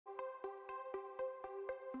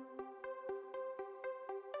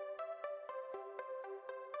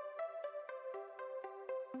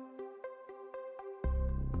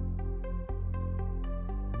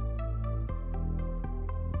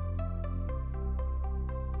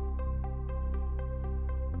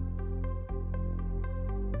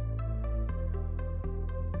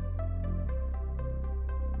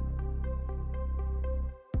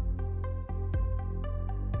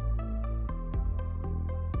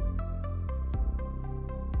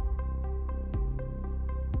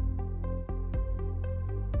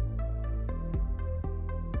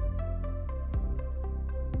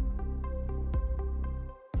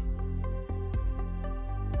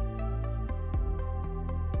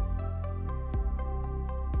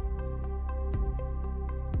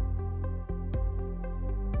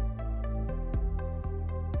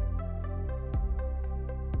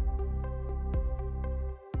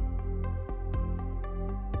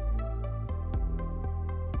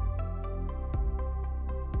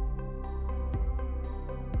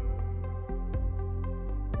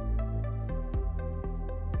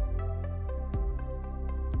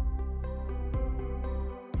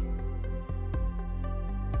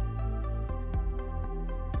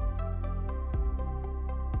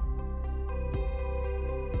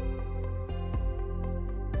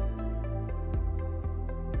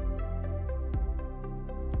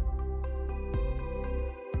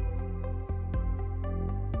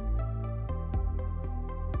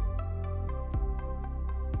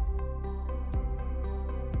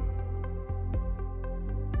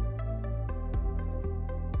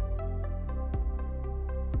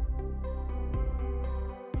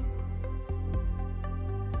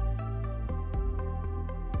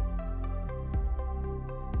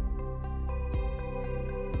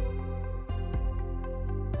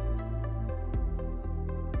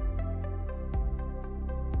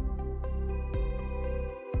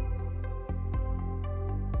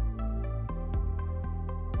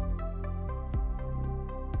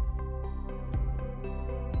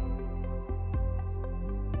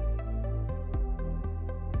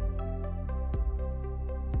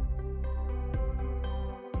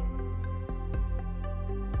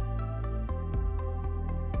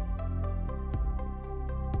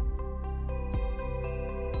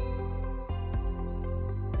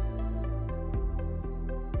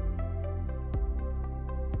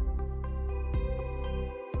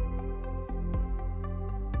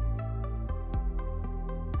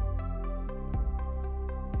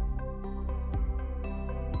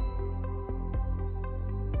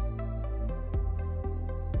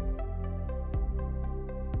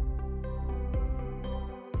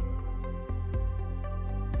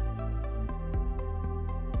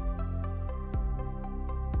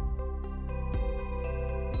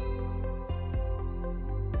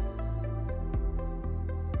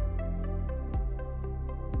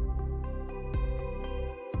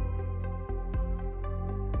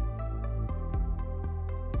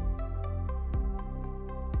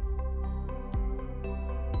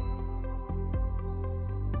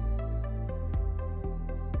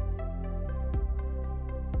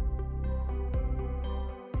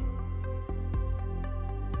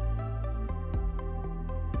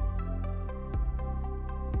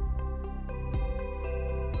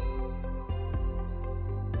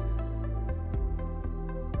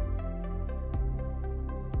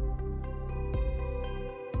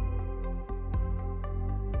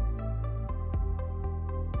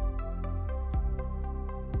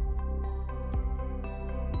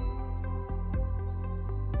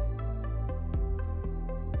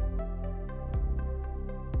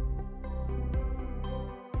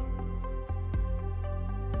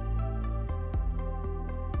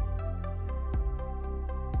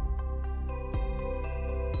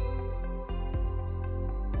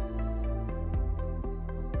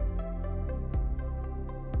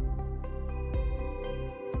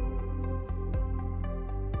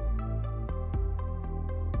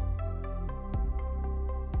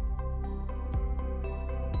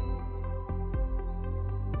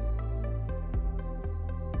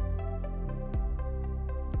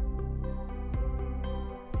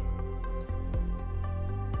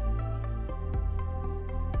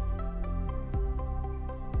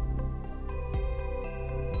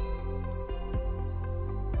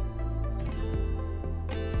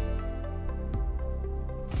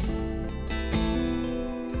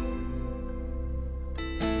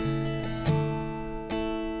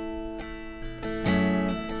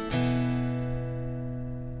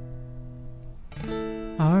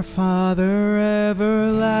Our Father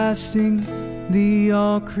everlasting, the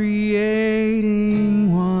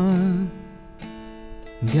all-creating one,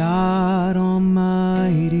 God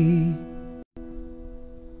Almighty,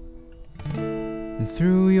 and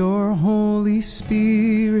through your Holy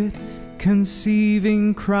Spirit,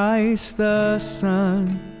 conceiving Christ the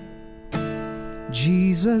Son,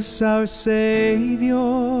 Jesus our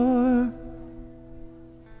Savior.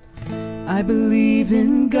 I believe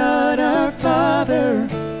in God our Father,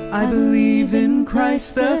 I believe in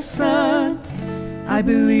Christ the Son, I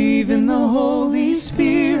believe in the Holy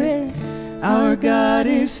Spirit, our God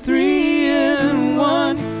is three in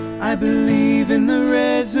one. I believe in the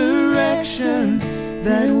resurrection,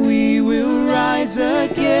 that we will rise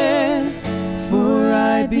again, for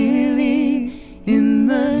I believe in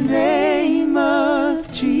the name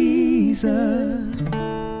of Jesus.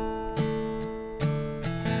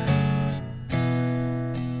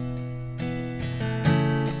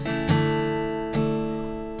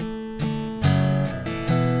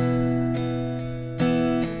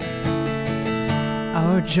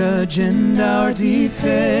 Our judge and our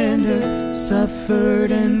defender suffered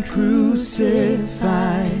and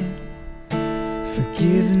crucified.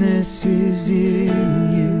 Forgiveness is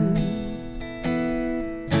in you.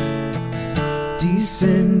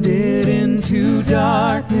 Descended into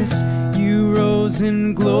darkness, you rose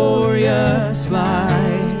in glorious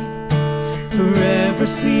light, forever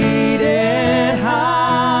seated high.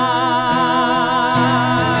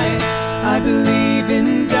 I believe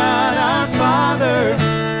in God our Father,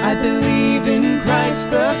 I believe in Christ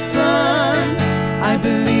the Son, I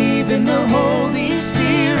believe in the Holy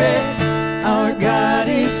Spirit, our God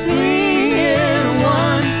is three in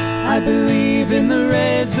one. I believe in the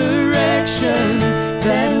resurrection,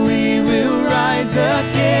 that we will rise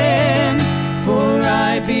again, for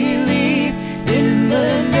I believe in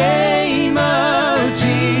the name of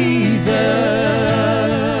Jesus.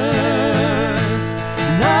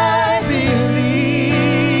 And I believe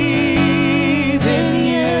in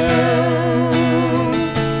you.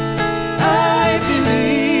 I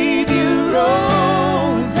believe you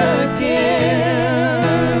rose again.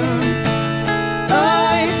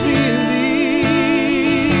 I believe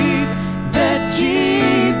that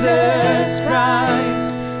Jesus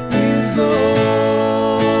Christ is Lord.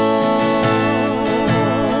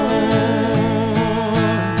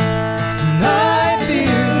 And I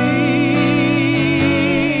believe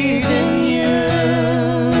in you.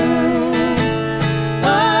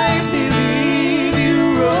 I believe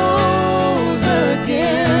you rose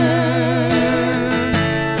again.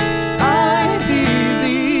 I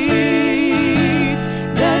believe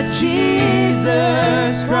that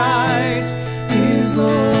Jesus Christ is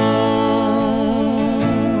Lord.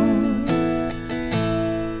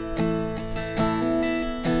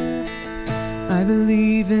 I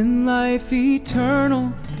believe in life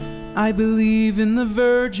eternal, I believe in the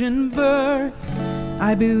virgin birth,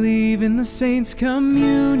 I believe in the saints'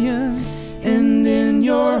 communion, and in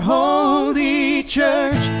your holy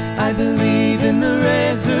church. I believe in the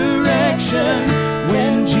resurrection,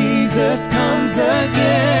 when Jesus comes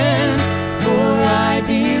again, for I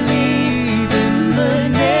believe in the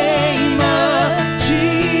name of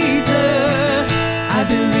Jesus. I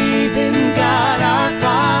believe in God our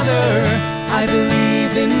Father, I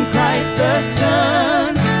believe in Christ the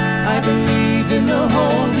Son, I believe in the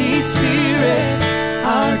Holy Spirit,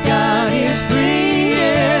 our God is three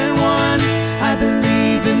in one. I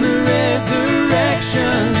believe in the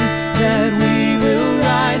resurrection, that we will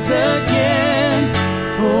rise again,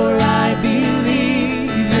 for I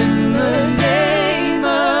believe in the name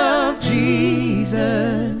of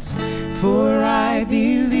Jesus, for I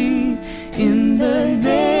believe in the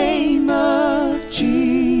name of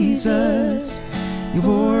Jesus,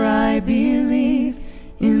 for I believe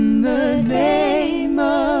in the name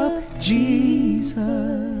of Jesus.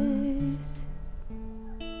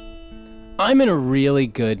 I'm in a really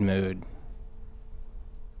good mood.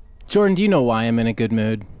 Jordan, do you know why I'm in a good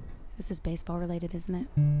mood? This is baseball related, isn't it?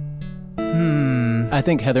 I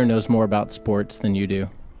think Heather knows more about sports than you do.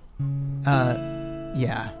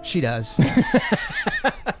 Yeah, she does.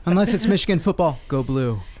 Unless it's Michigan football, go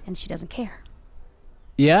blue. And she doesn't care.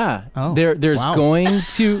 Yeah. Oh, there's wow. going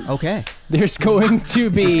to Okay. there's going to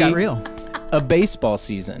be Just got real. a baseball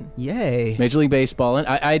season. Yay. Major League Baseball. And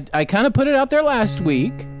I kind of put it out there last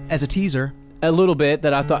week. As a teaser. A little bit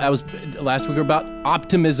that I thought last week about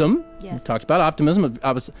optimism. Yes. We talked about optimism.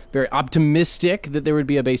 I was very optimistic that there would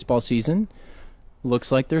be a baseball season.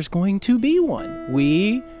 Looks like there's going to be one.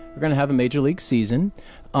 We are going to have a Major League season.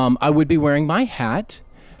 I would be wearing my hat,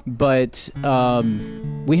 but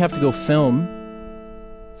we have to go film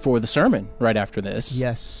for the sermon right after this.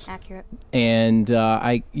 Yes. Accurate. And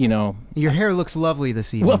Your hair looks lovely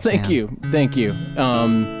this evening. well, thank Sam.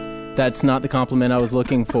 you. That's not the compliment I was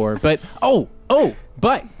looking for. But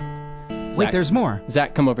but Wait, Zach, there's more.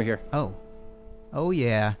 Zach, come over here. Oh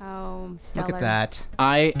yeah. Oh, stellar. Look at that.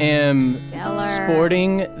 I am Stellar.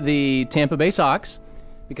 sporting the Tampa Bay Sox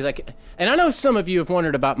because and I know some of you have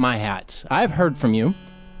wondered about my hats. I've heard from you.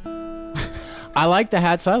 I like the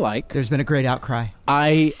hats I like. There's been a great outcry.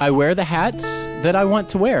 I wear the hats that I want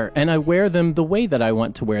to wear, and I wear them the way that I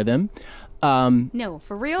want to wear them. No,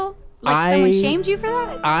 for real? Like someone shamed you for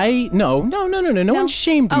that? No one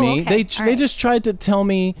shamed me. okay. They just tried to tell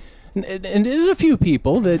me, and there's a few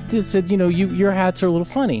people that just said, your hats are a little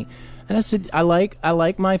funny, and I said I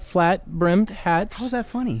like my flat brimmed hats. How's that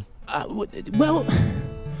funny? Well,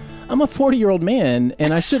 I'm a 40-year-old man,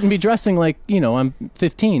 and I shouldn't be dressing like I'm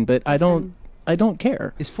 15, but I don't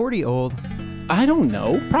care. Is 40 old? I don't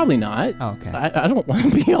know. Probably not. Oh, okay. I don't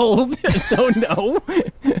want to be old, so no.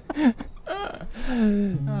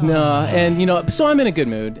 No, and so I'm in a good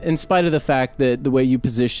mood, in spite of the fact that the way you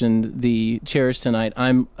positioned the chairs tonight,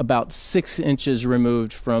 I'm about 6 inches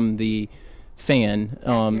removed from the fan.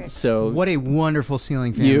 So What a wonderful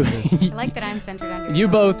ceiling fan you, this is. I like that I'm centered under you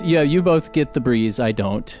both get the breeze. I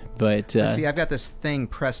don't, but See, I've got this thing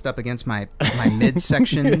pressed up against my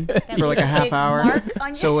midsection for like a half big hour. mark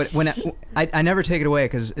on So when I never take it away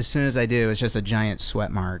because as soon as I do, it's just a giant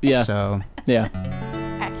sweat mark. Yeah. So yeah.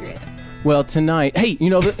 Accurate. Well, tonight, hey,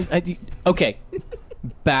 okay,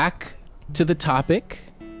 back to the topic.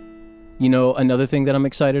 Another thing that I'm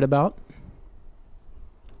excited about.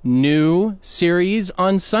 New series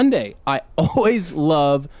on Sunday. I always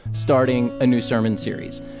love starting a new sermon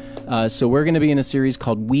series. So we're going to be in a series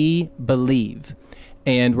called We Believe.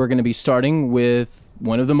 And we're going to be starting with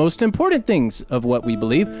one of the most important things of what we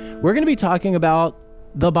believe. We're going to be talking about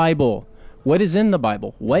the Bible. What is in the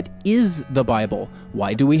Bible? What is the Bible?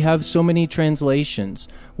 Why do we have so many translations?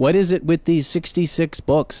 What is it with these 66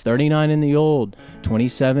 books, 39 in the Old,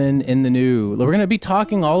 27 in the New? We're going to be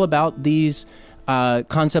talking all about these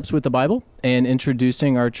concepts with the Bible and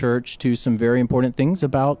introducing our church to some very important things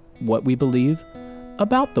about what we believe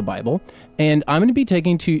about the Bible. And I'm going to be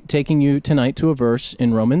taking you tonight to a verse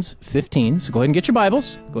in Romans 15. So go ahead and get your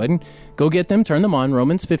Bibles. Go ahead and go get them, turn them on.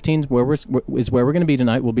 Romans 15 is where we're going to be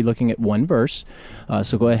tonight. We'll be looking at one verse.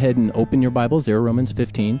 So go ahead and open your Bibles there, Romans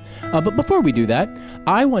 15. But before we do that,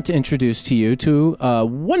 I want to introduce to you two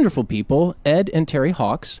wonderful people, Ed and Terry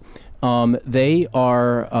Hawks. They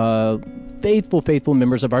are faithful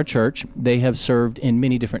members of our church. They have served in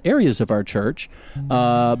many different areas of our church,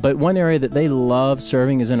 but one area that they love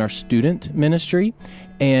serving is in our student ministry,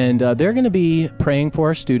 and they're going to be praying for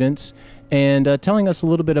our students and telling us a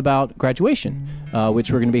little bit about graduation, which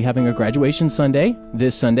we're going to be having a graduation Sunday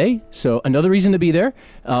this Sunday. So another reason to be there,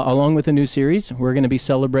 along with a new series. We're going to be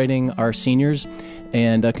celebrating our seniors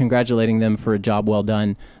and congratulating them for a job well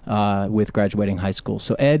done with graduating high school.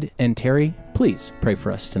 So Ed and Terry, please pray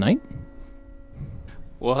for us tonight.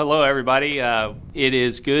 Well, hello, everybody. It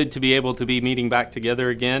is good to be able to be meeting back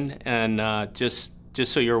together again. And just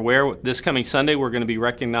so you're aware, this coming Sunday, we're going to be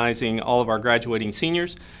recognizing all of our graduating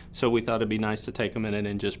seniors. So we thought it'd be nice to take a minute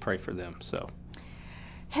and just pray for them. So,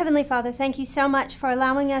 Heavenly Father, thank you so much for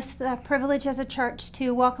allowing us the privilege as a church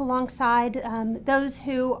to walk alongside those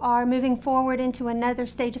who are moving forward into another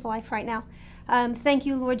stage of life right now. Thank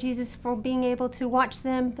you, Lord Jesus, for being able to watch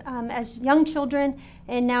them as young children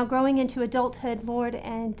and now growing into adulthood, Lord,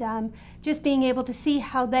 and just being able to see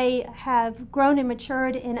how they have grown and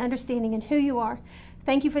matured in understanding and who you are.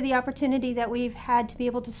 Thank you for the opportunity that we've had to be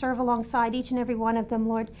able to serve alongside each and every one of them,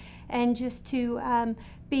 Lord, and just to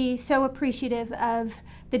be so appreciative of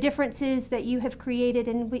the differences that you have created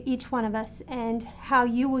in each one of us and how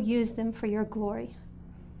you will use them for your glory.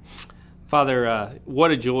 Father, what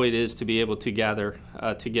a joy it is to be able to gather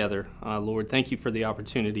together. Lord, thank you for the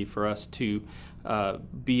opportunity for us to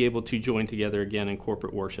be able to join together again in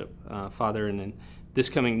corporate worship. Father, and in this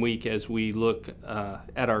coming week as we look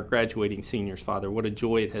at our graduating seniors, Father, what a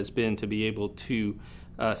joy it has been to be able to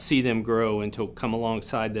see them grow and to come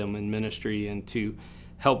alongside them in ministry and to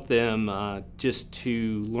help them just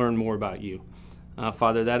to learn more about you.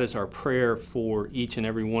 Father, that is our prayer for each and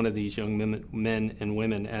every one of these young men and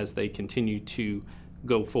women as they continue to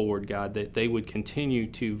go forward, God, that they would continue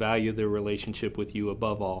to value their relationship with you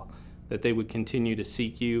above all, that they would continue to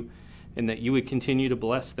seek you, and that you would continue to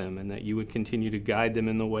bless them, and that you would continue to guide them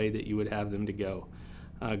in the way that you would have them to go.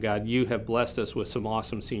 God, you have blessed us with some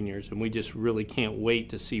awesome seniors, and we just really can't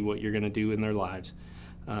wait to see what you're going to do in their lives.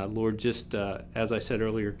 Lord, just as I said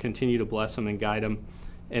earlier, continue to bless them and guide them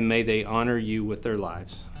and may they honor you with their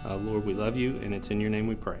lives. Lord, we love you, and it's in your name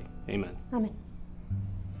we pray. Amen. Amen.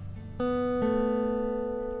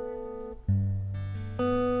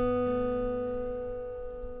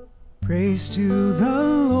 Praise to the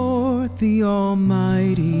Lord, the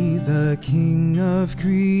Almighty, the King of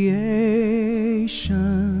creation.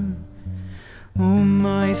 O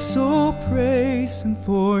my soul, praise him,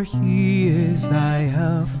 for he is thy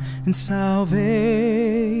help and salvation.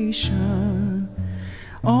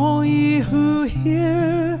 All ye who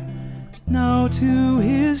hear, now to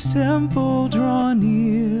his temple draw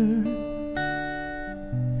near.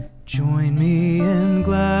 Join me in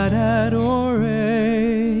glad adoration.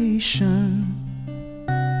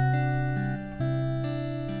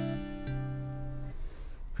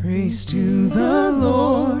 Praise to the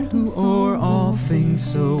Lord, who o'er all things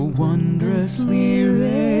so wondrously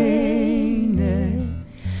reigneth,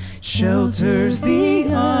 shelters thee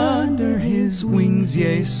under his wings,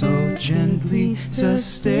 yea, so gently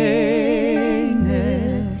sustaineth.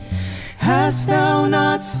 Hast thou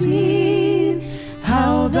not seen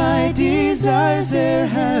how thy desires e'er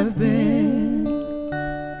have been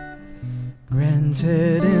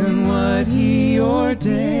granted in what he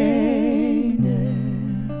ordained?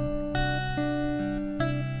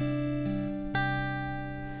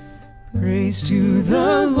 Praise to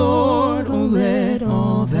the Lord, oh let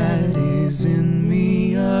all that is in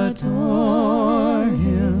me adore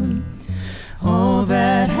him. All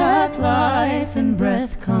that hath life and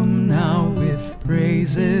breath, come now with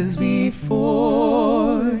praises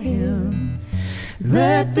before him.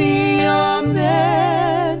 Let the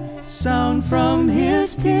Amen sound from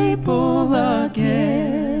his table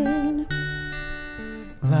again.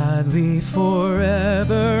 Gladly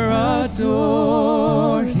forever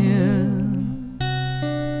adore him.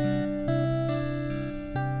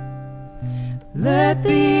 Let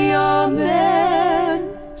the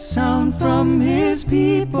Amen sound from his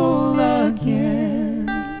people again.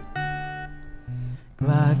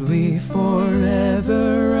 Gladly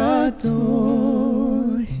forever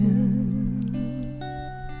adore him.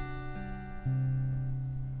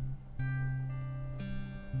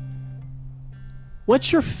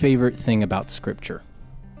 What's your favorite thing about Scripture?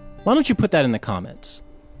 Why don't you put that in the comments?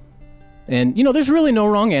 And, there's really no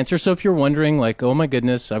wrong answer. So if you're wondering, like, oh my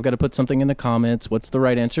goodness, I've got to put something in the comments, what's the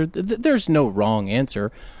right answer? There's no wrong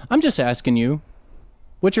answer. I'm just asking you,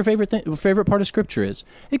 what's your favorite part of Scripture is?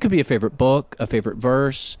 It could be a favorite book, a favorite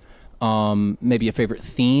verse, maybe a favorite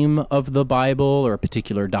theme of the Bible, or a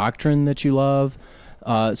particular doctrine that you love.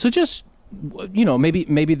 So just,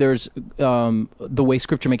 maybe there's the way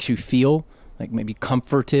Scripture makes you feel, like maybe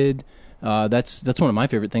comforted. That's one of my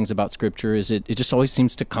favorite things about Scripture, is it just always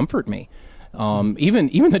seems to comfort me.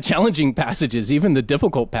 Even the challenging passages, even the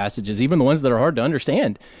difficult passages, even the ones that are hard to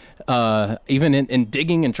understand, even in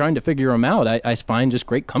digging and trying to figure them out, I find just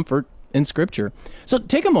great comfort in Scripture. So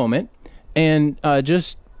take a moment and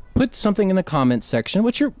just put something in the comments section.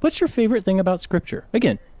 What's your favorite thing about Scripture?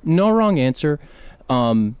 Again, no wrong answer.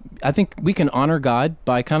 I think we can honor God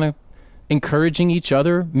by kind of encouraging each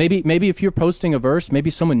other. Maybe if you're posting a verse, maybe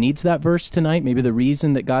someone needs that verse tonight. Maybe the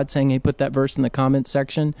reason that God's saying, hey, put that verse in the comments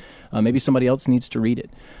section, maybe somebody else needs to read it.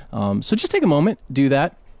 So just take a moment, do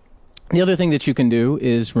that. The other thing that you can do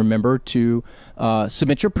is remember to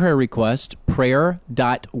submit your prayer request,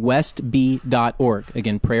 prayer.westb.org.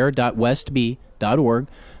 Again, prayer.westb.org.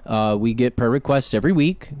 We get prayer requests every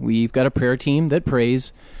week. We've got a prayer team that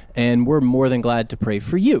prays, and we're more than glad to pray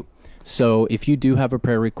for you. So if you do have a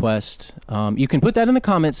prayer request, you can put that in the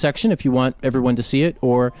comments section if you want everyone to see it,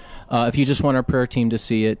 or if you just want our prayer team to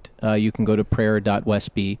see it, you can go to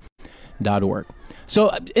prayer.westb.org.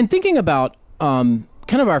 So in thinking about kind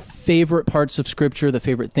of our favorite parts of Scripture, the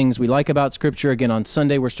favorite things we like about Scripture, again, on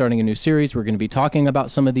Sunday we're starting a new series. We're going to be talking about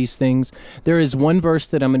some of these things. There is one verse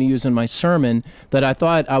that I'm going to use in my sermon that I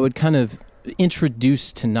thought I would kind of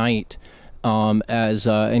introduce tonight,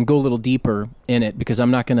 and go a little deeper in it, because I'm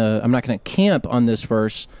not gonna camp on this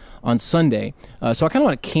verse on Sunday. So I kind of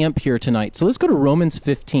want to camp here tonight. So let's go to Romans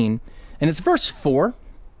 15, and it's verse 4.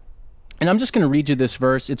 And I'm just going to read you this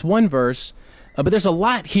verse. It's one verse, but there's a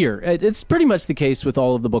lot here. It's pretty much the case with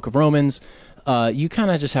all of the book of Romans. You kind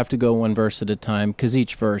of just have to go one verse at a time, because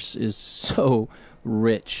each verse is so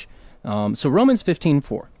rich. So Romans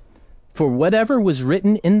 15:4. For whatever was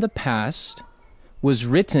written in the past was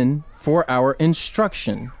written for our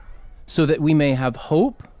instruction, so that we may have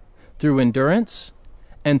hope through endurance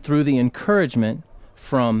and through the encouragement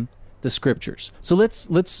from the Scriptures. So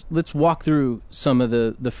let's walk through some of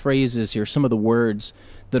the phrases here, some of the words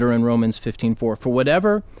that are in Romans 15:4. For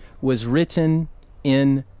whatever was written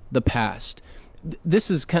in the past. this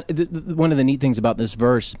is one of the neat things about this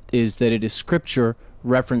verse is that it is Scripture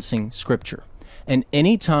referencing Scripture. And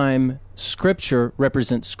anytime Scripture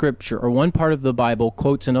represents Scripture, or one part of the Bible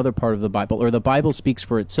quotes another part of the Bible, or the Bible speaks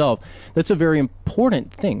for itself, that's a very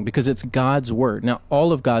important thing because it's God's Word. Now,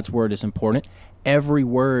 all of God's Word is important. Every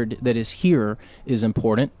word that is here is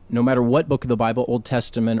important, no matter what book of the Bible, Old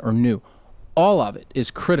Testament or New. All of it is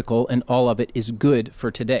critical, and all of it is good for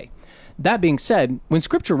today. That being said, when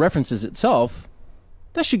Scripture references itself,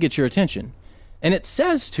 that should get your attention. And it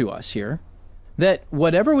says to us here that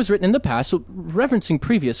whatever was written in the past, so referencing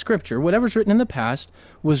previous Scripture, whatever's written in the past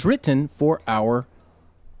was written for our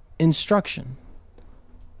instruction.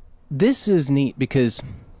 This is neat because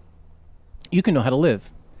you can know how to live.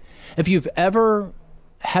 If you've ever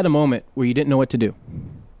had a moment where you didn't know what to do,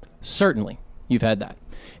 certainly you've had that.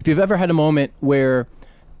 If you've ever had a moment where,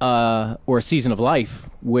 or a season of life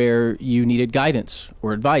where you needed guidance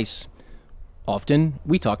or advice, often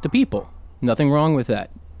we talk to people. Nothing wrong with that.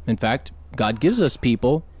 In fact, God gives us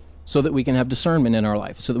people so that we can have discernment in our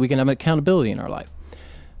life, so that we can have accountability in our life.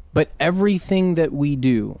 But everything that we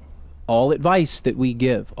do, all advice that we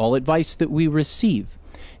give, all advice that we receive,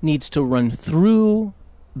 needs to run through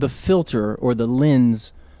the filter or the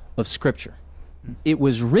lens of Scripture. It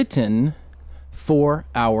was written for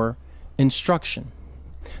our instruction.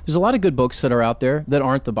 There's a lot of good books that are out there that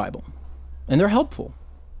aren't the Bible, and they're helpful.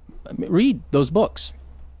 I mean, read those books.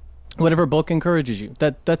 Whatever book encourages you,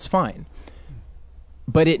 that's fine.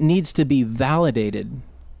 But it needs to be validated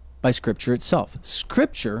by Scripture itself.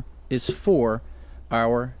 Scripture is for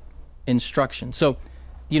our instruction. So,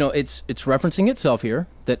 it's referencing itself here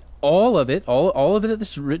that all of it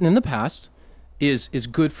that's written in the past is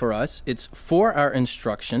good for us. It's for our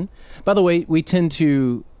instruction. By the way, we tend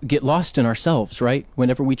to get lost in ourselves, right?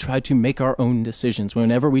 Whenever we try to make our own decisions,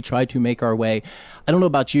 whenever we try to make our way. I don't know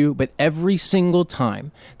about you, but every single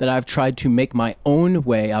time that I've tried to make my own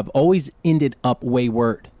way, I've always ended up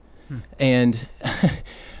wayward. And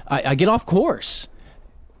I get off course.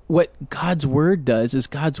 What God's Word does is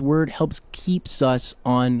God's Word keeps us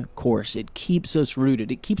on course. It keeps us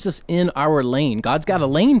rooted. It keeps us in our lane. God's got a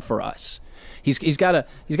lane for us. He's got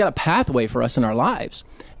a pathway for us in our lives,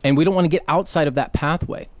 and we don't want to get outside of that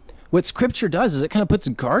pathway. What Scripture does is it kind of puts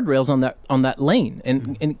guardrails on that lane,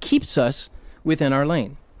 and it keeps us within our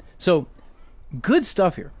lane. So, good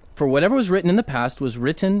stuff here. For whatever was written in the past was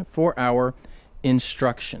written for our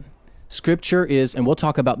instruction. Scripture is, and we'll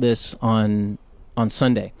talk about this on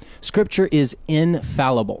Sunday. Scripture is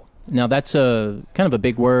infallible. Now, that's a kind of a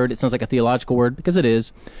big word. It sounds like a theological word because it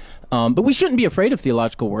is, but we shouldn't be afraid of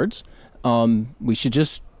theological words. We should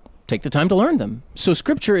just take the time to learn them. So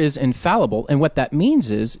Scripture is infallible, and what that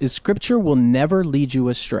means is Scripture will never lead you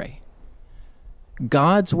astray.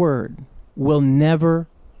 God's Word will never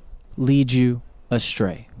lead you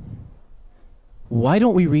astray. Why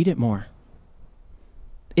don't we read it more?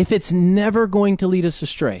 If it's never going to lead us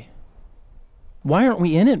astray, why aren't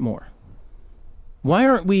we in it more? Why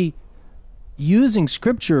aren't we using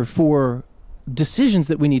Scripture for decisions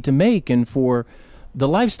that we need to make, and for the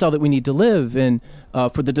lifestyle that we need to live, and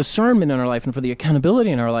for the discernment in our life, and for the accountability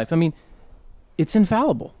in our life? I mean, it's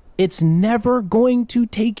infallible. It's never going to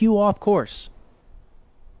take you off course.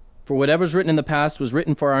 For whatever's written in the past was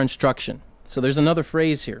written for our instruction. So there's another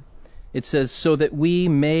phrase here. It says, so that we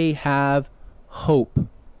may have hope.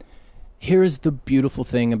 Here's the beautiful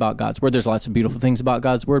thing about God's Word. There's lots of beautiful things about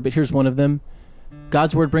God's Word, but here's one of them.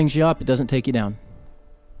 God's Word brings you up. It doesn't take you down.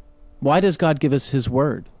 Why does God give us His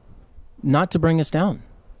Word? Not to bring us down,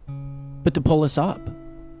 but to pull us up.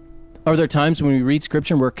 Are there times when we read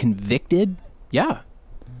Scripture and we're convicted? Yeah.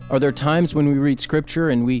 Are there times when we read Scripture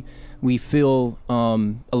and we feel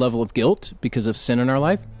a level of guilt because of sin in our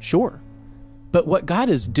life? Sure. But what God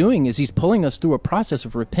is doing is He's pulling us through a process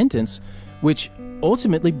of repentance, which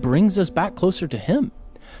ultimately brings us back closer to Him.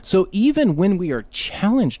 So even when we are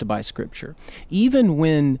challenged by Scripture, even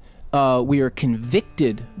when we are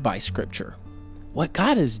convicted by Scripture, what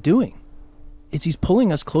God is doing is He's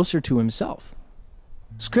pulling us closer to Himself.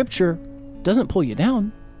 Scripture doesn't pull you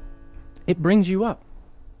down. It brings you up.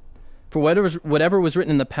 For whatever was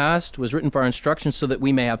written in the past was written for our instruction so that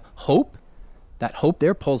we may have hope. That hope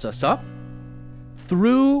there pulls us up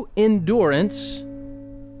through endurance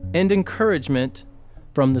and encouragement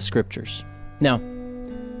from the Scriptures. Now,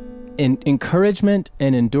 encouragement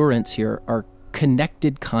and endurance here are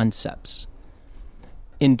connected concepts.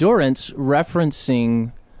 Endurance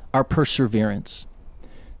referencing our perseverance.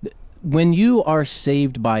 When you are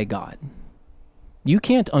saved by God, you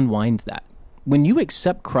can't unwind that. When you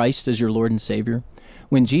accept Christ as your Lord and Savior,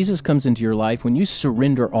 When Jesus comes into your life, when you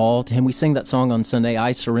surrender all to him, we sang that song on Sunday,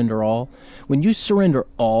 I surrender all. When you surrender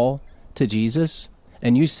all to Jesus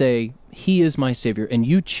and you say, he is my Savior, and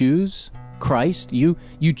you choose Christ, you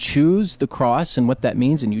choose the cross and what that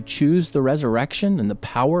means, and you choose the resurrection and the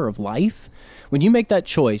power of life, when you make that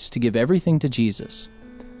choice to give everything to Jesus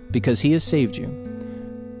because he has saved you,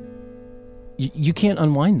 you can't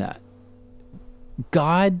unwind that.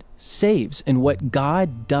 God saves, and what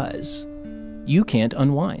God does, you can't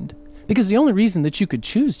unwind. Because the only reason that you could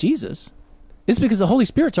choose Jesus is because the Holy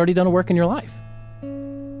Spirit's already done a work in your life.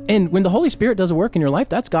 And when the Holy Spirit does a work in your life,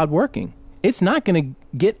 that's God working. It's not going to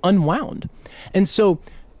get unwound. And so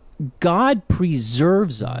God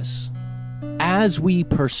preserves us as we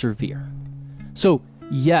persevere. So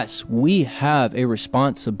yes, we have a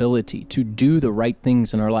responsibility to do the right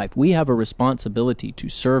things in our life. We have a responsibility to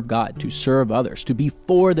serve God, to serve others, to be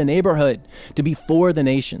for the neighborhood, to be for the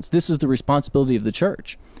nations. This is the responsibility of the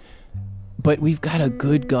church. But we've got a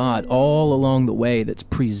good God all along the way that's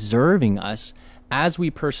preserving us as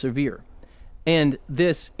we persevere. And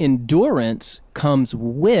this endurance comes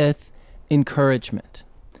with encouragement.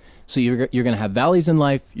 So you're going to have valleys in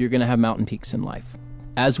life, you're going to have mountain peaks in life.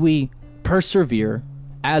 As we persevere,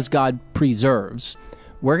 as God preserves,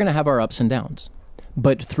 we're going to have our ups and downs.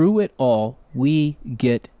 But through it all, we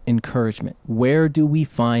get encouragement. Where do we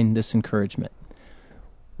find this encouragement?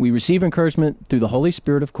 We receive encouragement through the Holy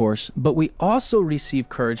Spirit, of course, but we also receive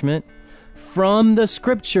encouragement from the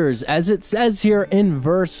Scriptures, as it says here in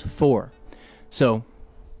verse 4. So,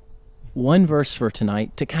 one verse for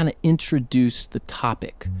tonight to kind of introduce the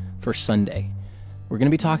topic for Sunday. We're going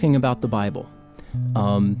to be talking about the Bible.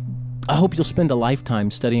 I hope you'll spend a lifetime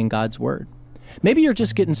studying God's Word. Maybe you're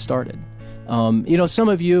just getting started. Some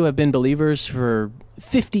of you have been believers for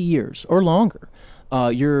 50 years or longer.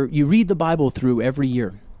 You read the Bible through every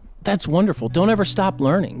year. That's wonderful. Don't ever stop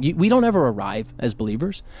learning. We don't ever arrive as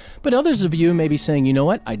believers. But others of you may be saying, you know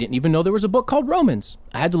what? I didn't even know there was a book called Romans.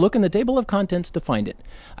 I had to look in the table of contents to find it.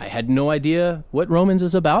 I had no idea what Romans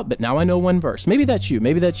is about, but now I know one verse. Maybe that's you.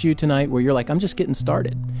 Maybe that's you tonight where you're like, I'm just getting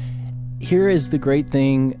started. Here is the great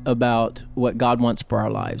thing about what God wants for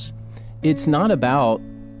our lives. It's not about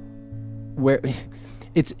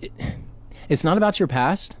it's not about your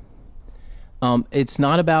past. It's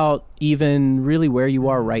not about even really where you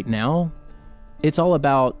are right now. It's all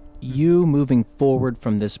about you moving forward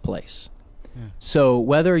from this place. Yeah. So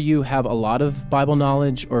whether you have a lot of Bible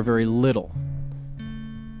knowledge or very little,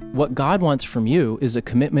 what God wants from you is a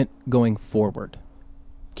commitment going forward.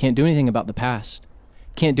 Can't do anything about the past.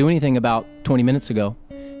 Can't do anything about 20 minutes ago.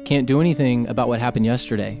 Can't do anything about what happened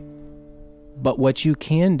yesterday. But what you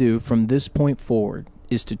can do from this point forward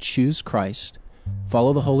is to choose Christ,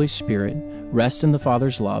 follow the Holy Spirit, rest in the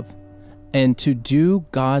Father's love, and to do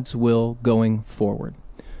God's will going forward.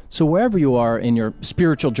 So wherever you are in your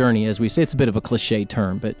spiritual journey, as we say, it's a bit of a cliche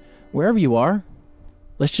term, but wherever you are,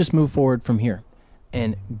 let's just move forward from here.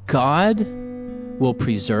 And God will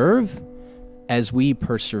preserve as we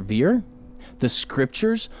persevere. The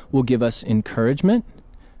Scriptures will give us encouragement,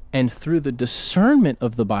 and through the discernment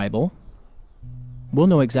of the Bible, we'll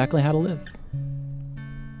know exactly how to live.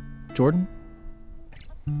 Jordan,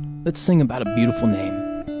 let's sing about a beautiful name.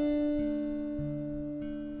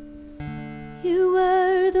 You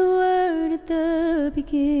were the Word at the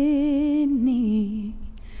beginning,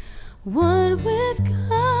 one with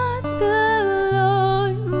God the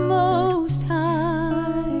Lord Most High.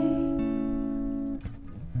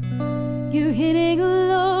 Your hidden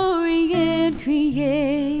glory in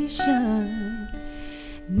creation,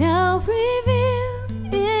 now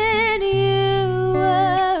revealed in you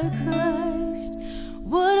are Christ.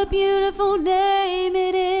 What a beautiful name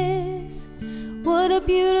it is. What a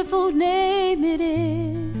beautiful name it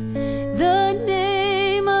is. The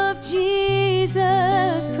name of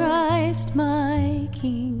Jesus Christ, my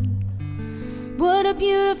King. What a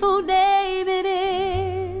beautiful name it is.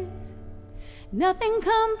 Nothing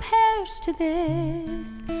compares to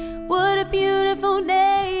this. What a beautiful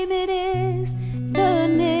name it is. The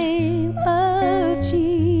name of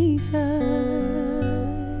Jesus.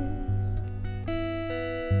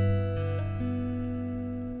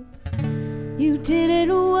 You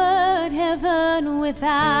didn't want heaven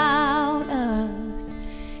without us,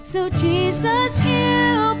 so Jesus,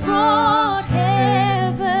 you brought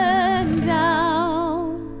heaven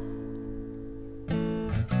down.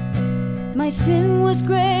 My sin was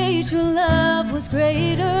great, your love was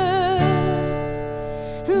greater.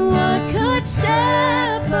 What could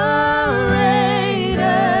separate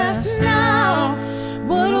us now?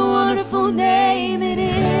 What a wonderful name it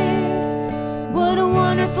is. What a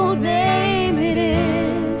wonderful name it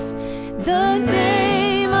is. The name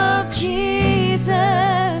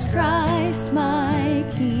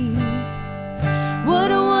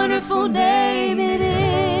wonderful name it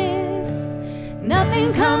is.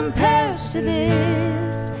 Nothing compares to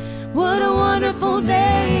this. What a wonderful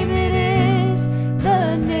name it is.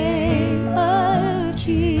 The name of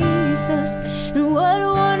Jesus. And what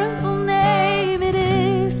a wonderful name it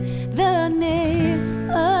is. The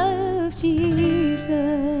name of Jesus.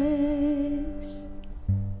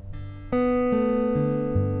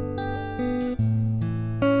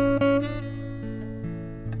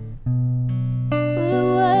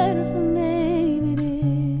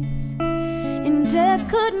 Death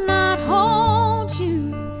could not hold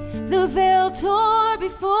you. The veil tore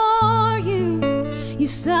before you. You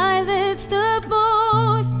silenced the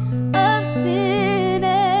voice of sin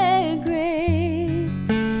and grave.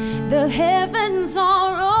 The heavens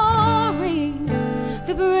are roaring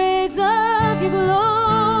the praise of your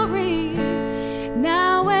glory.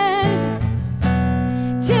 Now and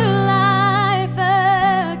till life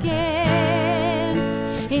again.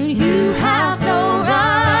 And you have no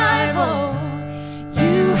rival.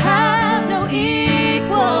 You have no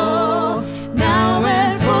equal. Now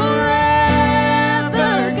and forever,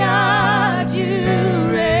 God, you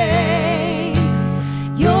reign.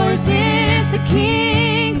 Yours is the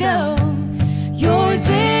kingdom. Yours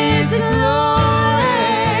is the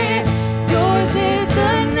glory. Yours is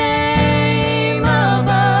the name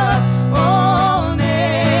above all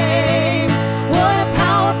names. What a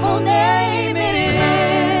powerful name it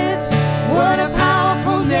is. What a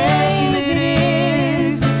powerful name it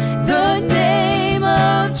is. The name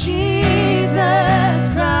of Jesus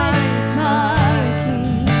Christ, my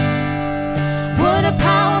King. What a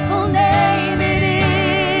powerful name it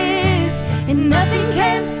is, and nothing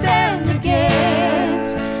can stand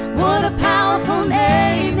against. What a powerful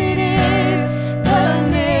name it is, the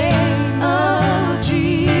name of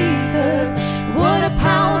Jesus. What a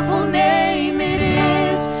powerful name it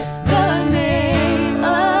is, the name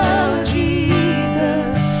of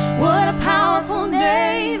Jesus. What a powerful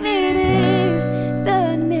name it is,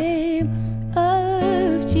 the name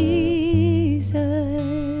of Jesus.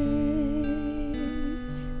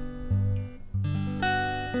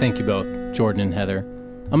 Thank you both, Jordan and Heather.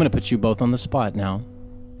 I'm going to put you both on the spot now.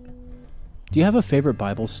 Do you have a favorite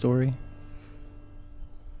Bible story?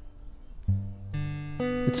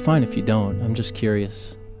 It's fine if you don't. I'm just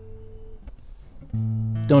curious.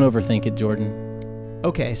 Don't overthink it, Jordan.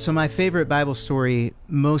 Okay, so my favorite Bible story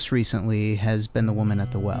most recently has been the woman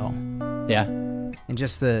at the well. Yeah. And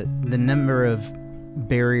just the number of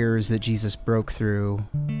barriers that Jesus broke through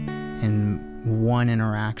in one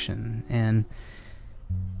interaction. And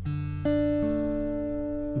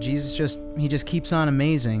Jesus just keeps on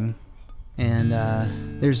amazing. And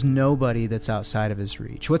there's nobody that's outside of his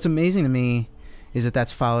reach. What's amazing to me is that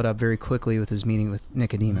that's followed up very quickly with his meeting with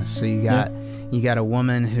Nicodemus. So you got a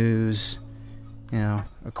woman who's,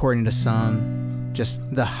 according to some, just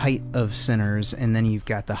the height of sinners, and then you've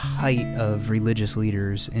got the height of religious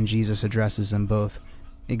leaders, and Jesus addresses them both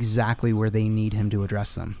exactly where they need him to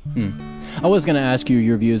address them. I was going to ask you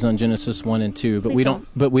your views on Genesis 1 and 2, but Please we don't.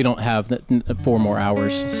 But we don't have 4 more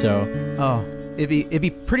hours. So, it'd be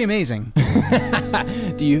pretty amazing.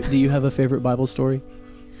 do you have a favorite Bible story?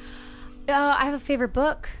 I have a favorite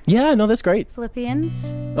book. Yeah, no, that's great.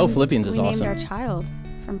 Philippians. Oh, Philippians is awesome. We named our child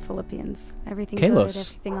from Philippians. Everything Kalos. good,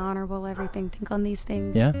 everything honorable, everything. Think on these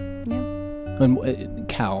things. Yeah. Yeah. And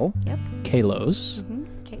Cal. Yep. Kalos.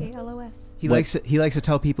 K-A-L-O-S. He likes to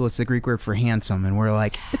tell people it's the Greek word for handsome, and we're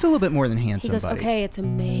like, it's a little bit more than handsome, He goes, buddy. okay, it's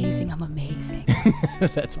amazing. I'm amazing.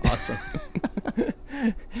 That's awesome.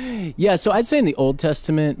 Yeah, so I'd say in the Old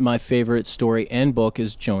Testament, my favorite story and book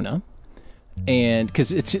is Jonah. And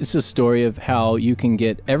because it's a story of how you can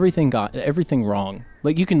get everything wrong.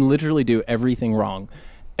 Like, you can literally do everything wrong,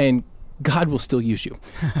 and God will still use you.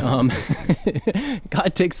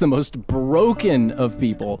 God takes the most broken of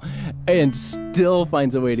people and still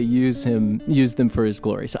finds a way to use them for his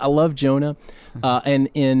glory. So I love Jonah. And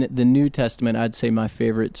in the New Testament, I'd say my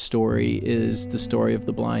favorite story is the story of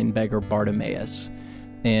the blind beggar Bartimaeus.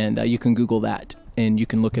 And you can Google that, and you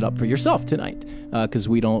can look it up for yourself tonight, because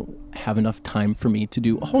we don't have enough time for me to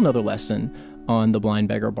do a whole nother lesson on the blind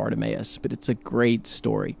beggar Bartimaeus, but it's a great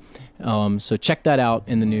story. So check that out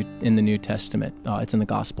in the New Testament. It's in the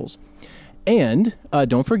Gospels. And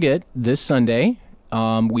don't forget, this Sunday,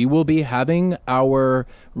 we will be having our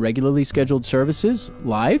regularly scheduled services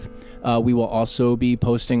live. We will also be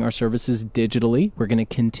posting our services digitally. We're going to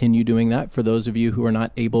continue doing that for those of you who are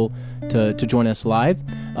not able to join us live.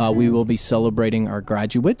 We will be celebrating our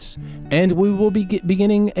graduates, and we will be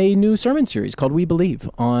beginning a new sermon series called We Believe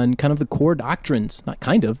on kind of the core doctrines, not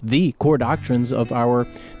kind of, the core doctrines of our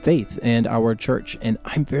faith and our church. And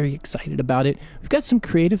I'm very excited about it. We've got some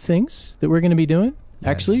creative things that we're going to be doing.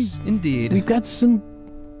 Actually, Yes, indeed. we've got some,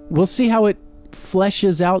 we'll see how it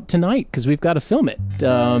fleshes out tonight because we've got to film it.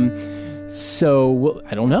 So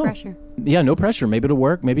I don't know. Pressure. Yeah, no pressure. Maybe it'll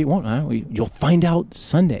work. Maybe it won't. You'll find out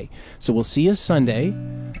Sunday. So we'll see you Sunday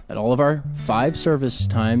at all of our 5 service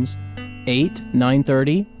times, 8,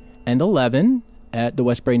 9:30, and 11 at the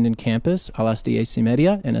West Bradenton campus, a las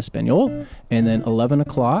 10:30 en Español, and then 11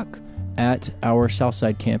 o'clock at our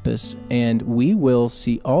Southside campus. And we will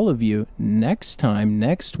see all of you next time,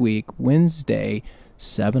 next week, Wednesday,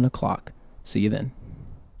 7 o'clock. See you then.